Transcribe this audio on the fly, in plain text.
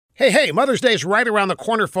Hey, Mother's Day is right around the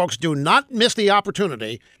corner, folks. Do not miss the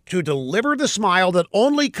opportunity to deliver the smile that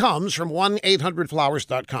only comes from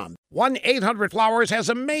 1-800-Flowers.com. 1-800-Flowers has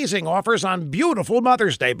amazing offers on beautiful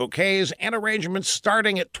Mother's Day bouquets and arrangements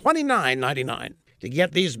starting at $29.99. To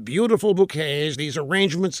get these beautiful bouquets, these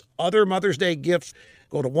arrangements, other Mother's Day gifts,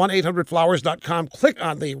 go to 1-800-Flowers.com, click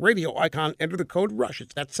on the radio icon, enter the code RUSH.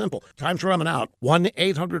 It's that simple. Time's running out.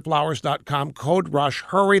 1-800-Flowers.com, code RUSH.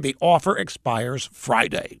 Hurry, the offer expires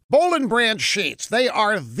Friday. Boll & Branch sheets. They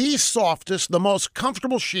are the softest, the most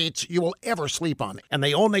comfortable sheets you will ever sleep on, and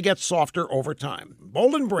they only get softer over time.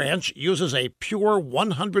 Boll & Branch uses a pure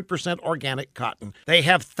 100% organic cotton. They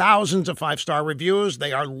have thousands of five-star reviews.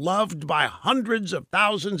 They are loved by hundreds of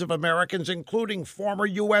thousands of Americans, including former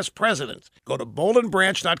U.S. presidents. Go to BollandBranch.com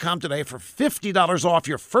today for $50 off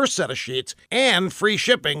your first set of sheets and free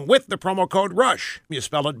shipping with the promo code RUSH. You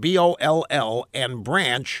spell it B-O-L-L and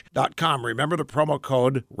branch.com. Remember the promo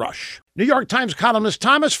code RUSH. New York Times columnist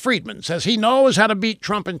Thomas Friedman says he knows how to beat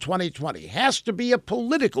Trump in 2020. Has to be a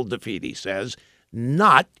political defeat, he says,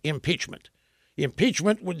 not impeachment.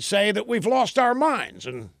 Impeachment would say that we've lost our minds,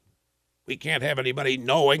 and we can't have anybody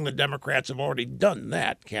knowing the Democrats have already done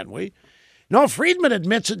that, can we? No, Friedman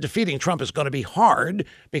admits that defeating Trump is going to be hard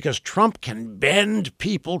because Trump can bend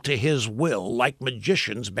people to his will like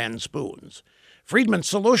magicians bend spoons. Friedman's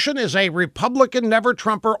solution is a Republican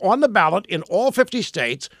never-Trumper on the ballot in all 50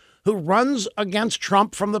 states who runs against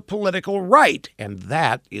Trump from the political right. And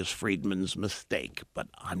that is Friedman's mistake, but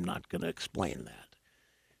I'm not going to explain that.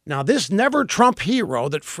 Now, this never-Trump hero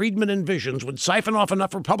that Friedman envisions would siphon off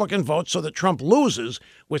enough Republican votes so that Trump loses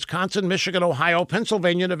Wisconsin, Michigan, Ohio,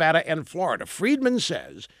 Pennsylvania, Nevada, and Florida. Friedman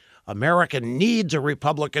says America needs a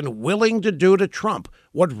Republican willing to do to Trump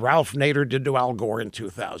what Ralph Nader did to Al Gore in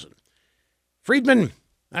 2000. Friedman,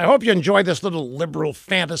 I hope you enjoy this little liberal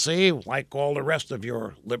fantasy, like all the rest of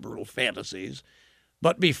your liberal fantasies.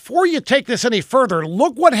 But before you take this any further,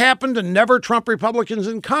 look what happened to never-Trump Republicans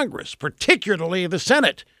in Congress, particularly the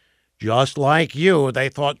Senate. Just like you, they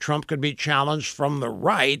thought Trump could be challenged from the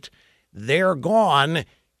right. They're gone.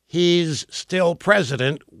 He's still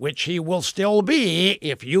president, which he will still be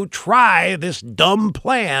if you try this dumb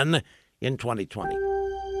plan in 2020.